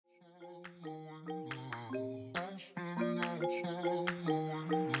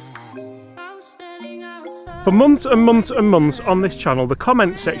For months and months and months on this channel, the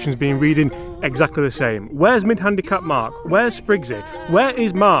comment section's been reading exactly the same. Where's mid-handicap Mark? Where's Spriggsy? Where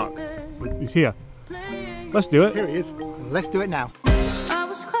is Mark? He's here. Let's do it. Here he is. Let's do it now.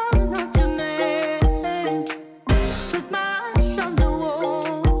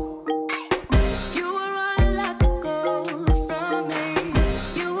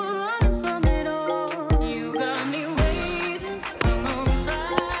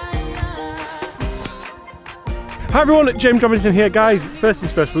 Hi everyone, James Robinson here, guys. First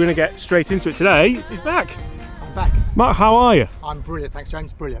things first, we're going to get straight into it today. He's back. I'm back. Mark, how are you? I'm brilliant, thanks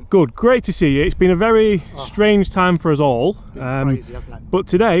James, brilliant. Good, great to see you. It's been a very strange time for us all. Crazy, hasn't it? But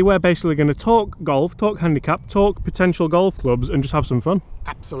today we're basically going to talk golf, talk handicap, talk potential golf clubs and just have some fun.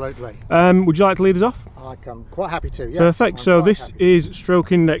 Absolutely. Would you like to lead us off? I'm quite happy to, yes. Perfect, so this is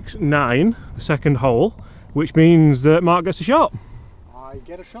stroke index 9, the second hole, which means that Mark gets a shot. I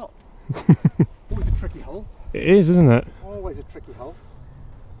get a shot. Always a tricky hole. It is, isn't it? Always a tricky hole.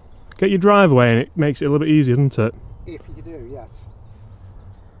 Get your drive away and it makes it a little bit easier, doesn't it? If you do, yes.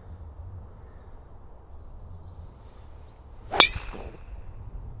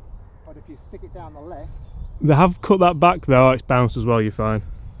 But if you stick it down the left... They have cut that back though. Oh, it's bounced as well, you're fine.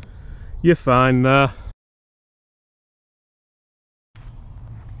 You're fine there.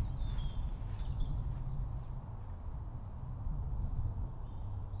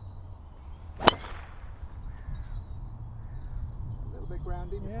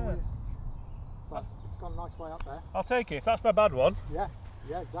 Yeah. But it's gone a nice way up there. I'll take it. If that's my bad one. Yeah,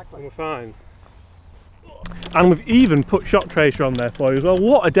 exactly. We're fine. And we've even put shot tracer on there for you as well.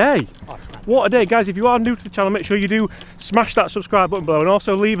 What a day! Oh, what a day, guys! If you are new to the channel, make sure you do smash that subscribe button below and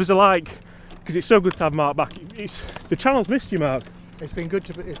also leave us a like because it's so good to have Mark back. The channel's missed you, Mark. It's been good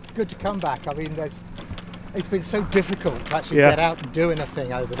to come back. I mean, it's been so difficult to actually get out and do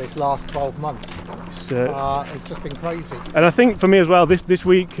anything over this last 12 months. It's just been crazy. And I think for me as well, this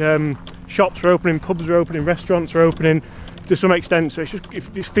week shops are opening, pubs are opening, restaurants are opening to some extent, so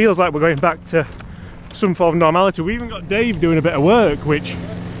it feels like we're going back to some form of normality. We even got Dave doing a bit of work, which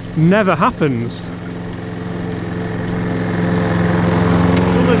never happens.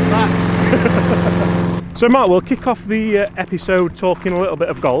 So Mark, we'll kick off the episode talking a little bit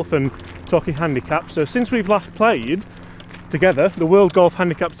of golf and talking handicap. So since we've last played together, the World Golf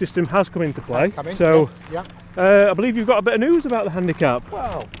Handicap System has come into play. Yes, yeah. I believe you've got a bit of news about the handicap.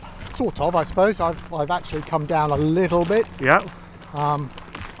 Well, sort of, I suppose. I've actually come down a little bit. Yeah. I'm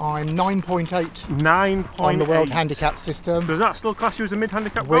 9.8. 9.8 on the World Handicap System. Does that still class you as a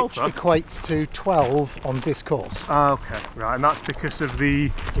mid-handicap golfer? Which equates to 12 on this course. Okay, right, and that's because of the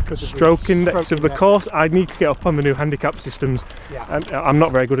stroke index of the course. I need to get up on the new handicap systems. Yeah. I'm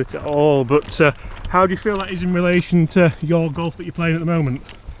not very good at it at all, but how do you feel that is in relation to your golf that you're playing at the moment?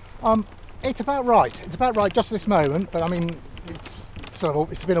 It's about right. It's about right just this moment, but I mean,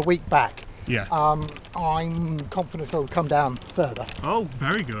 it's been a week back. Yeah. I'm confident it'll come down further. Oh,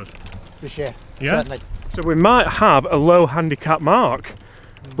 very good. This year, yeah? Certainly. So we might have a low handicap Mark.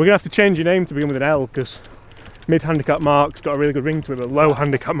 We're gonna have to change your name to begin with an L because mid-handicap Mark's got a really good ring to it, but low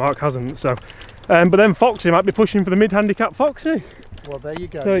handicap Mark hasn't. So, but then Foxy might be pushing for the mid-handicap Foxy. Well, there you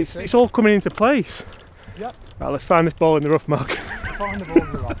go. So it's all coming into place. Yep. Right, let's find this ball in the rough, Mark. Find the ball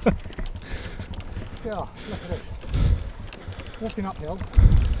in the rough. Yeah, look at this. Walking uphill.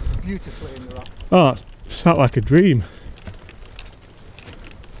 Beautifully in the rough. Oh, it's sat like a dream.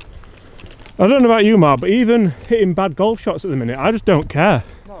 I don't know about you, Mark, but even hitting bad golf shots at the minute, I just don't care.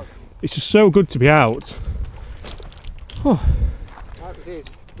 No. It's just so good to be out. Oh. No, it is. It's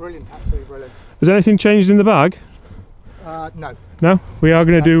brilliant, absolutely brilliant. Has anything changed in the bag? No. No? We are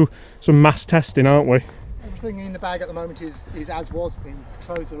going to do some mass testing, aren't we? Everything in the bag at the moment is as was the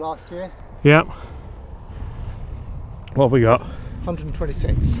close of last year. Yep. What have we got?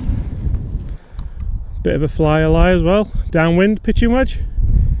 126. Bit of a flyer lie as well. Downwind pitching wedge.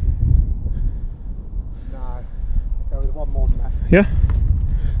 No, I'll go with one more than that. Yeah.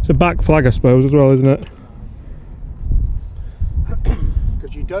 It's a back flag, I suppose, as well, isn't it?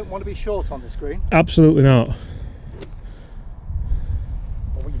 Because you don't want to be short on the screen. Absolutely not.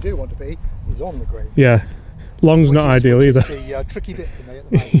 But what you do want to be is on the green. Yeah. Long's not ideal either. The tricky bit for me at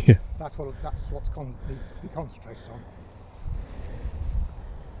the moment. Yeah. That's what needs to be concentrated on.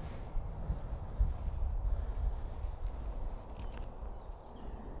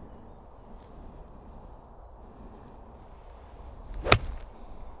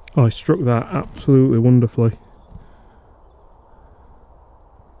 Oh, I struck that absolutely wonderfully.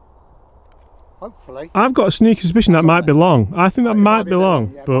 Hopefully. I've got a sneaky suspicion that might be long. I think that might be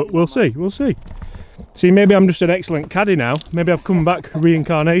long, yeah, but we'll see, we'll see. See, maybe I'm just an excellent caddy now. Maybe I've come back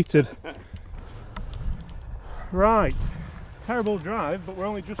reincarnated. Right, terrible drive, but we're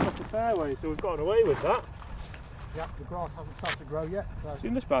only just off the fairway, so we've gotten away with that. Yeah, the grass hasn't started to grow yet. So.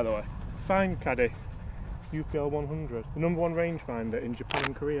 Seen this, by the way? Fine Caddy UPL 100, the #1 rangefinder in Japan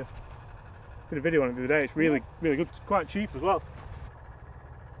and Korea. Did a video on it the other day. It's really good. It's quite cheap as well.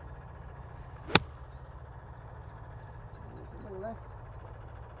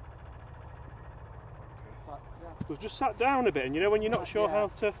 We've just sat down a bit, and you know when you're not sure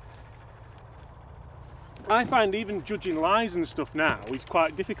how to. I find even judging lies and stuff now is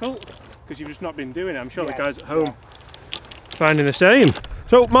quite difficult because you've just not been doing it. I'm sure the guys at home finding the same.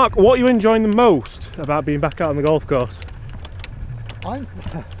 So, Mark, what are you enjoying the most about being back out on the golf course?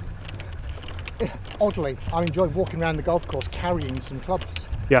 Oddly, I enjoy walking around the golf course carrying some clubs.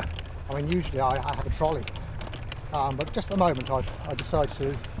 Yeah. I mean, usually I have a trolley, but just at the moment I decided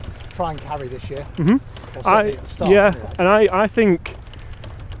to try and carry this year. At the start, anyway. And I think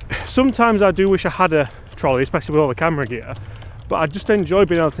sometimes I do wish I had a trolley, especially with all the camera gear. But I just enjoy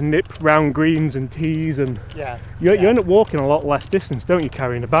being able to nip round greens and tees, and you end up walking a lot less distance, don't you,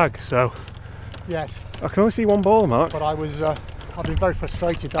 carrying a bag? So yes, I can only see one ball, Mark. But I've been very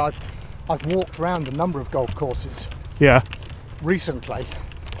frustrated that I've walked around a number of golf courses. Yeah. Recently,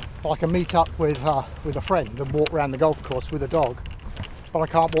 I can meet up with a friend and walk around the golf course with a dog, but I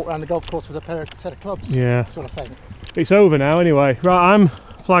can't walk around the golf course with a set of clubs. Yeah. Sort of thing. It's over now, anyway. Right, I'm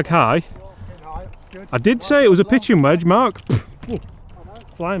flag high. I did say it was a pitching wedge, Mark.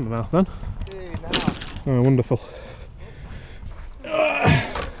 Fly in my mouth then. Oh, wonderful.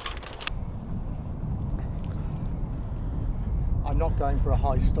 I'm not going for a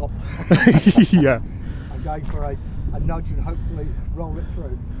high stop. Yeah. I'm going for a nudge and hopefully roll it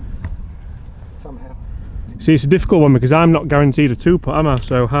through somehow. See, it's a difficult one because I'm not guaranteed a 2-putt, am I?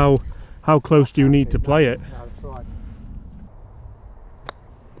 So how close do you need to play it? No, that's right.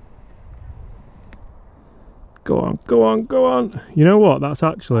 Go on, go on, go on. You know what? That's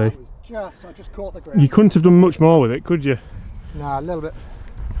actually... I just caught the ground. You couldn't have done much more with it, could you? No, a little bit.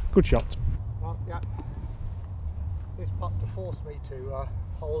 Good shot. Well, yeah. This putt to force me to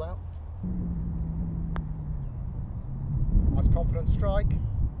hole out. Nice confident strike.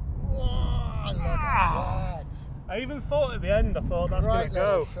 Whoa, look at that. I even thought at the end, I thought that's going to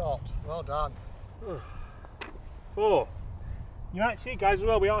go. Shot. Well done. 4. You might see, guys, as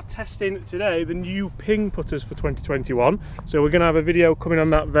well, we are testing today the new ping putters for 2021. So we're going to have a video coming on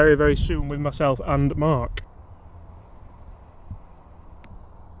that very, very soon with myself and Mark.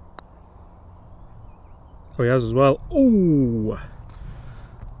 Oh, he has as well. Ooh.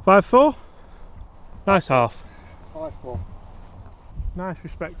 5-4. Nice half. 5-4. Nice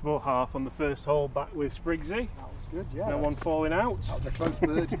respectable half on the first hole back with Spriggsy. That was good, yeah. No one falling out. That was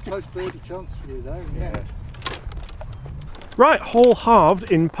a close birdie chance for you there in the end. Right, hole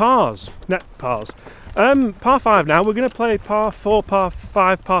halved in pars, net pars. Par 5 now, we're going to play par 4, par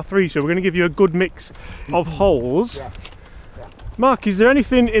 5, par 3, so we're going to give you a good mix of holes. Yes. Yeah. Mark, is there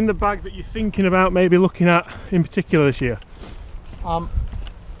anything in the bag that you're thinking about maybe looking at in particular this year?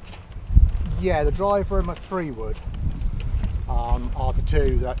 Yeah, the driver and my 3-wood are the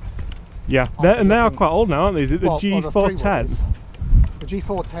two that... Yeah, they are quite old now, aren't they? Is it the G410? The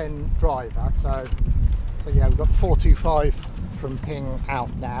G410 driver, so yeah, we've got the 425 from Ping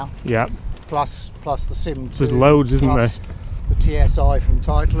out now. Yeah. Plus the Sim 2. There's loads, isn't there? The TSI from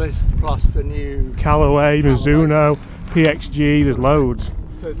Titleist, plus the new Callaway, Mizuno, PXG. There's loads.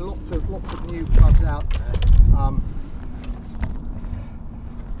 So there's lots of new clubs out there.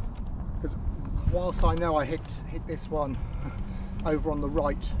 Because whilst I know I hit this one over on the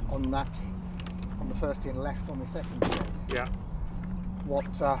right on the first and left on the second shot. Yeah. What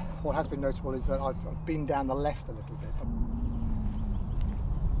has been noticeable is that I've been down the left a little bit.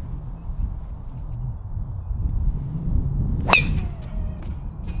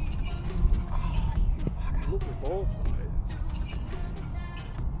 Look at the ball flight.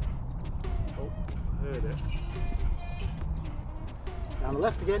 Oh, I heard it. Down the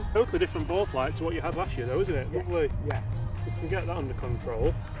left again. Totally different ball flight to what you had last year though, isn't it? Yes. Lovely. Yeah. We can get that under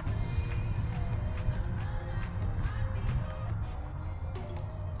control.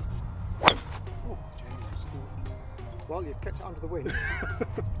 Well, you've kept it under the wing.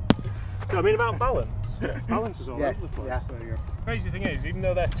 So, I mean about balance. Balance is all over the place. Yeah. There you go. Crazy thing is, even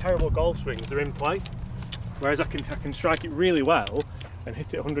though they're terrible golf swings, they're in play. Whereas I can strike it really well and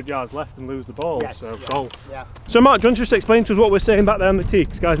hit it 100 yards left and lose the ball. Yes, so yeah. golf. Yeah. So Mark, do you want to just explain to us what we're saying back there on the tee?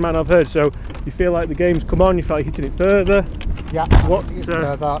 Because guys might not have heard. So you feel like the game's come on, you feel like hitting it further. Yeah. What's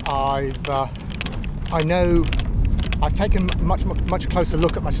further? I know I've taken much closer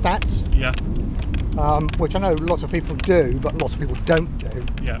look at my stats. Yeah. Which I know lots of people do, but lots of people don't do.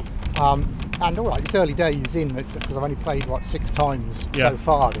 Yeah. And all right, it's early days in, because I've only played what 6 times so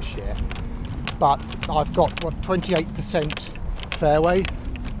far this year. But I've got what 28% fairway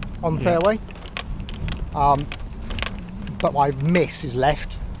on fairway. But my miss is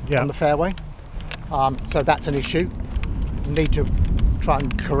left on the fairway. So that's an issue. Need to try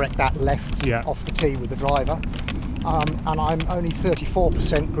and correct that left off the tee with the driver. And I'm only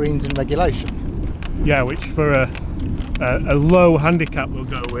 34% greens in regulation. Yeah, which for a low handicap we'll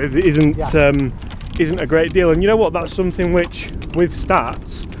go with isn't a great deal. And you know what? That's something which, with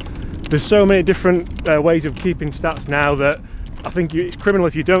stats, there's so many different ways of keeping stats now that I think it's criminal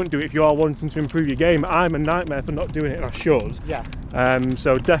if you don't do it if you are wanting to improve your game. I'm a nightmare for not doing it, and I should. Yeah.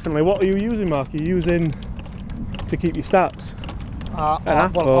 So definitely, what are you using, Mark? Are you using to keep your stats? Well,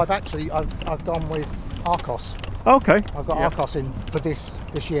 I've gone with Arcos. Okay. I've got Arcos in for this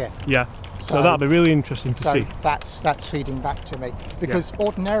year. Yeah. So that'll be really interesting to see. That's feeding back to me, because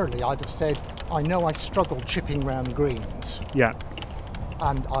ordinarily I'd have said I know I struggle chipping round greens. Yeah.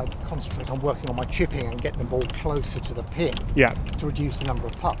 And I concentrate on working on my chipping and getting the ball closer to the pin. Yeah. To reduce the number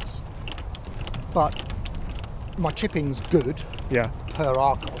of putts. But my chipping's good. Yeah. Per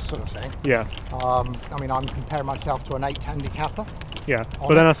Arcos sort of thing. Yeah. I mean, I'm comparing myself to an 8 handicapper. Yeah.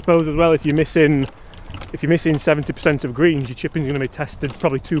 But then I suppose as well, if you're missing 70% of greens, your chipping's going to be tested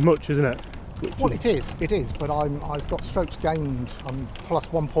probably too much, isn't it? Well, it is. But I've got strokes gained. I'm plus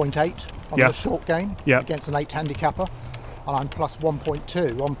 1.8 on the short game against an 8 handicapper, and I'm plus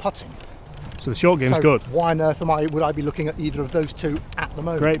 1.2 on putting. So the short game's good. Why on earth would I be looking at either of those two at the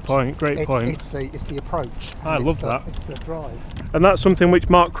moment? Great point. Great point. It's the approach. I love that. It's the drive. And that's something which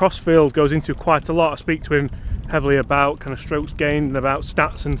Mark Crossfield goes into quite a lot. I speak to him heavily about kind of strokes gained and about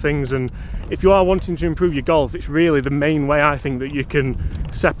stats and things, and if you are wanting to improve your golf, it's really the main way I think that you can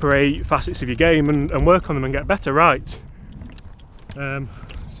separate facets of your game and work on them and get better. Right, let's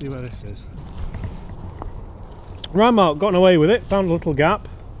see where this is. Right, Mark, gotten away with it, found a little gap.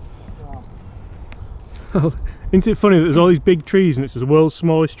 Wow. Isn't it funny that there's all these big trees and it's the world's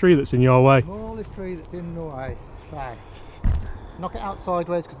smallest tree that's in your way? Smallest tree that's in the way. So knock it out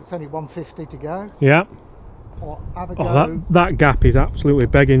sideways because it's only 150 to go. Yeah. Or have a go. That gap is absolutely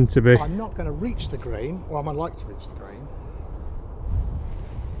begging to be. I'm not going to reach the green, or I might like to reach the green.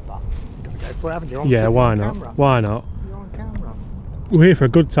 But you've got to go for it, haven't you? Yeah, why not? Camera. Why not? You're on camera. We're here for a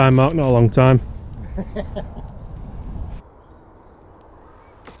good time, Mark, not a long time.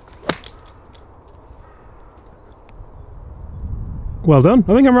 Well done.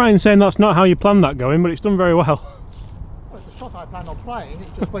 I think I'm right in saying that's not how you planned that going, but it's done very well. Shot I planned on playing, it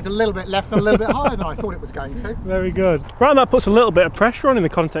just went a little bit left and a little bit higher than I thought it was going to. Very good. Right, that puts a little bit of pressure on in the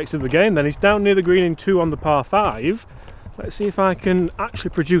context of the game then. He's down near the green in 2 on the par 5. Let's see if I can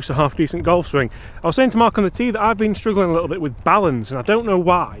actually produce a half decent golf swing. I was saying to Mark on the tee that I've been struggling a little bit with balance, and I don't know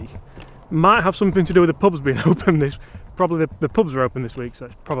why. Might have something to do with the pubs being open probably the pubs are open this week, so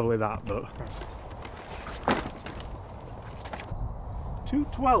it's probably that, but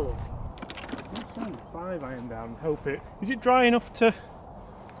 212. 5 iron down, hope it. Is it dry enough to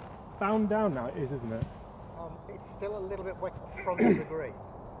bound down now? It is, isn't it? It's still a little bit wet at the front of the green.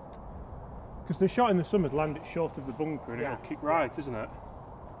 Because the shot in the summer's landed short of the bunker and it'll kick right, isn't it?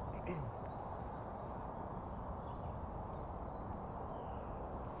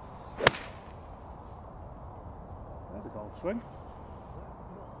 There's a golf swing. That's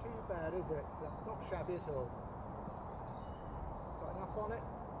not too bad, is it? That's not shabby at all. Got enough on it?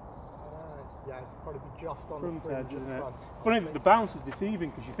 Yeah, it's probably just on the fringe of the front. Funny that the bounce is deceiving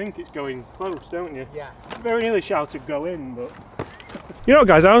because you think it's going close, don't you? Yeah. Very nearly shouted go in, but... You know,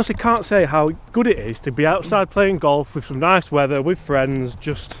 guys, I honestly can't say how good it is to be outside playing golf with some nice weather, with friends,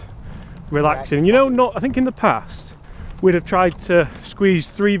 just relaxing. You know, I think in the past we'd have tried to squeeze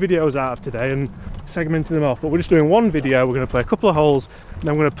 3 videos out of today and segmenting them off, but we're just doing one video. We're going to play a couple of holes and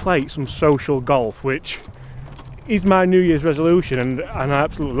then we're going to play some social golf, which is my New Year's resolution, and I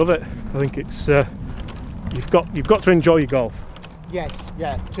absolutely love it. I think it's you've got to enjoy your golf. Yes,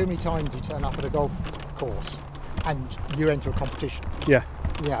 yeah. Too many times you turn up at a golf course and you enter a competition. Yeah.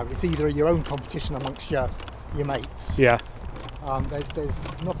 Yeah, it's either your own competition amongst your mates. Yeah. There's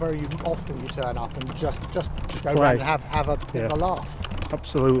not very often you turn up and just go around and have a bit of a laugh.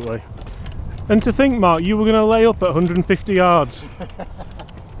 Absolutely. And to think, Mark, you were going to lay up at 150 yards.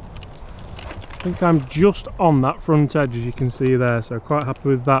 I think I'm just on that front edge, as you can see there, so quite happy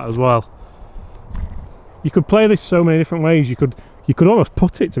with that as well. You could play this so many different ways. You could almost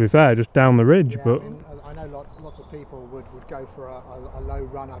put it, to be fair, just down the ridge. Yeah, but I know lots of people would go for a low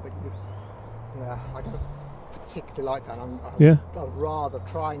runner, but I don't particularly like that. I'd rather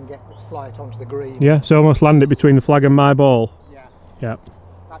try and fly it onto the green. Yeah, so almost land it between the flag and my ball. Yeah. Yeah.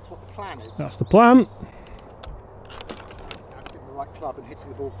 That's what the plan is. That's the plan. Get the right club and hitting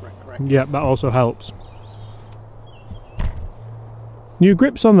the ball correctly. Yeah, that also helps. New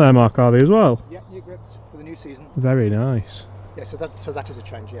grips on there, Mark, are they as well? Yeah, new grips for the new season. Very nice. Yeah, so that is a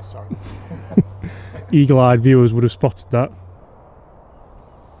change. Yes, sorry. Eagle-eyed viewers would have spotted that.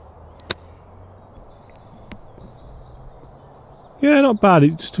 Yeah, not bad.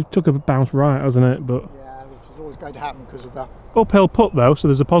 It just took a bounce right, hasn't it? But yeah, which is always going to happen because of the uphill putt though, so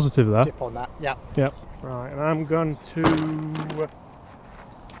there's a positive there. dip on that. Yeah. Yep. Right, and I'm going to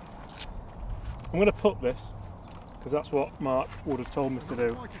put this because that's what Mark would have told me to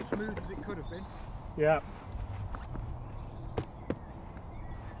do. Quite as smooth as it could have been. Yeah.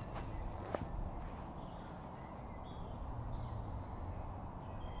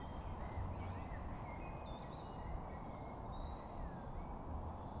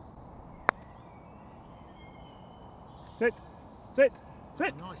 Sit, sit,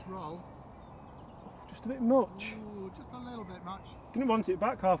 sit. Nice roll. Just a bit much. Ooh, just a little bit much. Didn't want it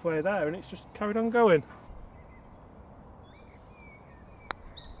back halfway there, and it's just carried on going.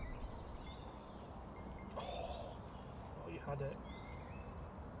 Oh, thought you had it.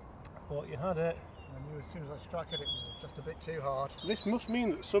 I thought you had it. I knew as soon as I struck it, it was just a bit too hard. This must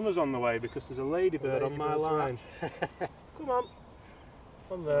mean that summer's on the way because there's a ladybird on my line. Come on.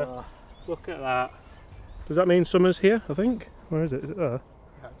 On there. Look at that. Does that mean summer's here, I think? Where is it? Is it there?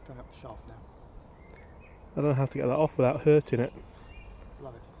 Yeah, it's going up the shaft now. I don't know how to get that off without hurting it.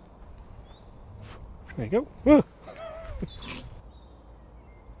 Love it. There you go.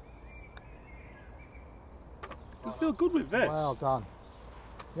 I feel good with this. Well done.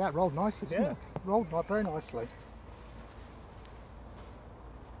 Yeah, it rolled nicely, didn't it? Rolled very nicely.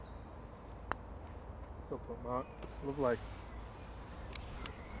 Good put, Mark. Lovely.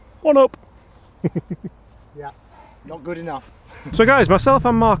 One up. Yeah, not good enough. So guys, myself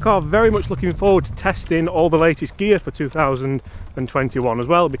and Mark are very much looking forward to testing all the latest gear for 2021 as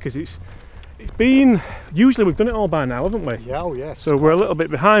well, because it's been, usually we've done it all by now, haven't we? Yeah, oh yes. So we're a little bit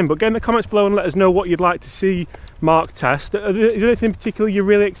behind, but get in the comments below and let us know what you'd like to see Mark test. Is there anything in particular you're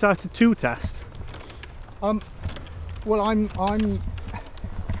really excited to test? Well,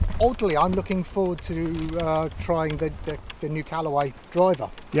 oddly, I'm looking forward to trying the new Callaway driver.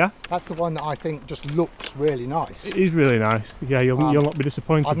 Yeah? That's the one that I think just looks really nice. It is really nice. Yeah, you'll not be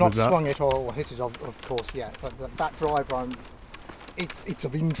disappointed I've not with that. swung it or hit it, of course, yet, but that driver, it's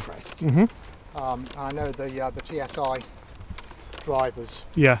of interest. Mm-hmm. I know the TSI drivers.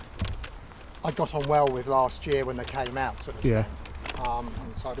 Yeah. I got on well with last year when they came out, sort of Yeah. thing.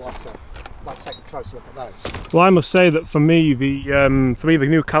 And so I'd like to take a closer look at those. Well, I must say that for me the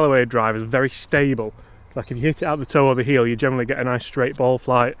new Callaway driver is very stable. Like if you hit it out the toe or the heel, you generally get a nice straight ball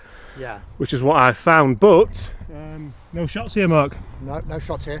flight. Yeah. Which is what I found. But no shots here, Mark. No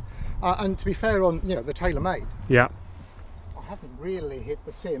shots here. And to be fair on the TaylorMade. Yeah. I haven't really hit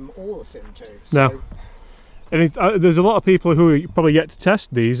the sim or the sim 2. So no. And there's a lot of people who are probably yet to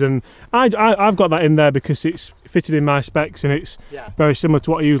test these, and I've got that in there because it's fitted in my specs and it's very similar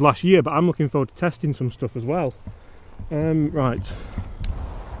to what I used last year, but I'm looking forward to testing some stuff as well. Right.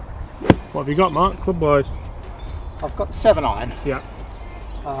 What have you got, Mark? Club wise? I've got the 7-iron. Yeah.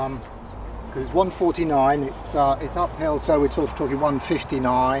 Because it's 149, it's uphill, so we're sort of talking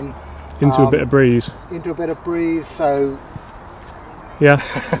 159. Into a bit of breeze. Into a bit of breeze, so... Yeah,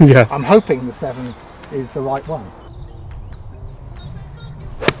 yeah. I'm hoping the 7 is the right one.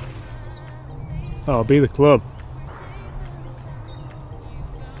 Oh, be the club.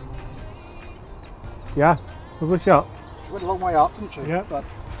 Yeah, lovely shot. She went a long way up, didn't she? Yeah. But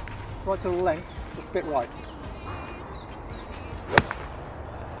right to the length, just a bit right.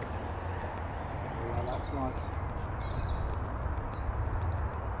 Yeah, that's nice.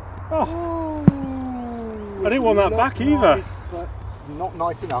 Oh, Ooh, I didn't want that back either. Nice, but not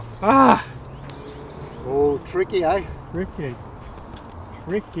nice enough. Ah! Oh, tricky, eh? Tricky.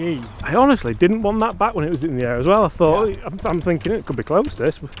 Tricky. I honestly didn't want that back when it was in the air as well. I thought, I'm thinking it could be close to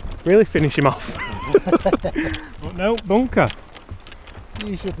this. Really finish him off. But no, bunker.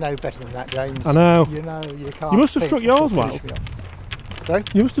 You should know better than that, James. I know. You know, you can't. You must have struck yours well. Sorry?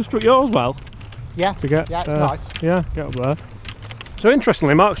 You must have struck yours well. Yeah. To get, yeah, it's nice. Yeah, get up there. So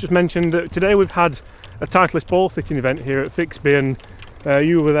interestingly, Mark's just mentioned that today we've had a Titleist ball fitting event here at Fixby, and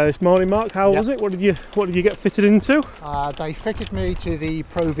you were there this morning, Mark. How was it? What did you get fitted into? They fitted me to the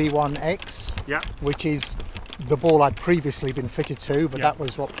Pro V1X, which is the ball I'd previously been fitted to, but that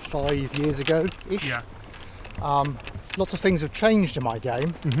was what, 5 years ago-ish. Yeah. Lots of things have changed in my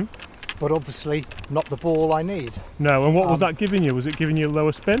game, but obviously not the ball I need. No, and what was that giving you? Was it giving you a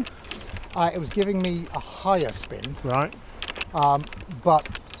lower spin? It was giving me a higher spin. Right. But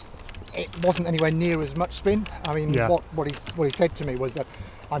it wasn't anywhere near as much spin. I mean, what he said to me was that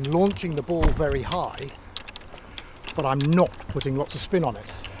I'm launching the ball very high, but I'm not putting lots of spin on it.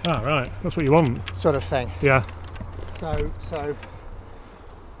 Ah, right, that's what you want. Sort of thing. Yeah. So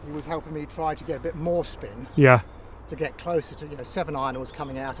he was helping me try to get a bit more spin. Yeah. To get closer to, 7-iron was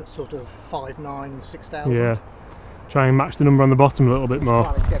coming out at sort of 5.9, 6,000. Yeah. Try and match the number on the bottom a little bit more.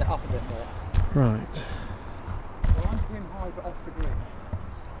 Trying to get it up a bit more. Right. Well, I'm pin high but off the green.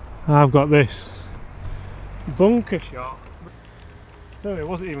 I've got this bunker shot. No, it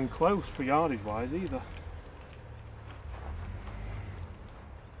wasn't even close for yardage wise either.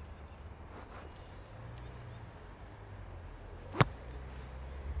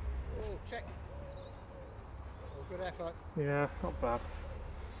 Oh, check. Oh, good effort. Yeah, not bad.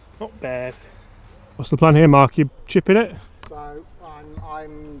 Not bad. What's the plan here, Mark? You chipping it? So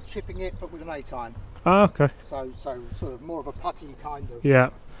I'm chipping it, but with an 8-iron. Ah, okay. So sort of more of a putty kind of. Yeah.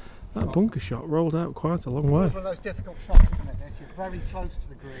 That bunker shot rolled out quite a long way. It's one of those difficult shots, isn't it? This, you're very close to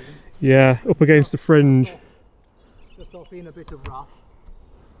the green. Yeah, up against the fringe. Just off in a bit of rough.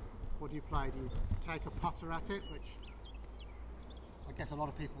 What do you play? Do you take a putter at it, which I guess a lot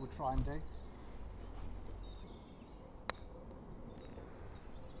of people would try and do?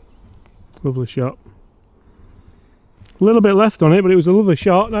 Lovely shot. A little bit left on it, but it was a lovely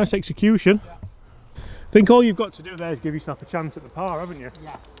shot. Nice execution. Yeah. I think all you've got to do there is give yourself a chance at the par, haven't you?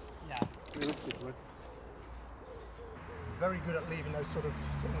 Yeah, yeah. Realistically. Very good at leaving those sort of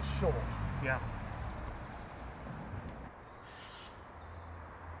things short. Yeah.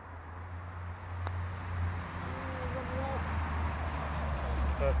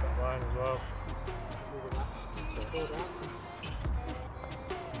 Perfect line as well.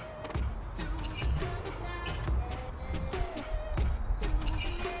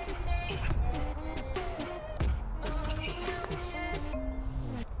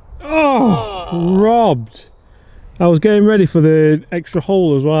 Oh, robbed. I was getting ready for the extra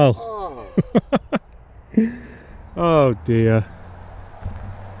hole as well. Oh, Oh dear.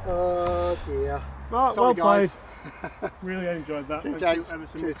 oh dear. Well, Sorry, well played. guys. Really enjoyed that. Cheers, Thank you James. ever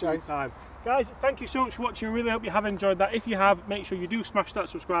so Cheers, much for your James. time. Guys, thank you so much for watching. I really hope you have enjoyed that. If you have, make sure you do smash that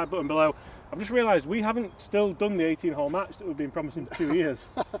subscribe button below. I've just realised we haven't still done the 18-hole match that we've been promising for 2 years.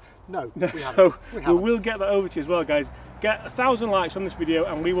 No, we haven't. So we we will get that over to you as well, guys. Get 1,000 likes on this video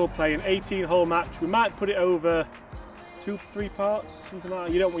and we will play an 18-hole match. We might put it over 2-3 parts, something like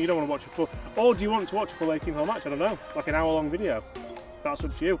that. You don't want to watch a full, or do you want to watch a full 18-hole match? I don't know, like an hour-long video. That's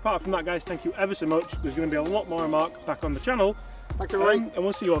up to you. Apart from that, guys, thank you ever so much. There's going to be a lot more Mark back on the channel. Thanks, everybody. And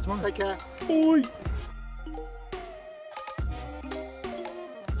we'll see you all tomorrow. Take care. Bye.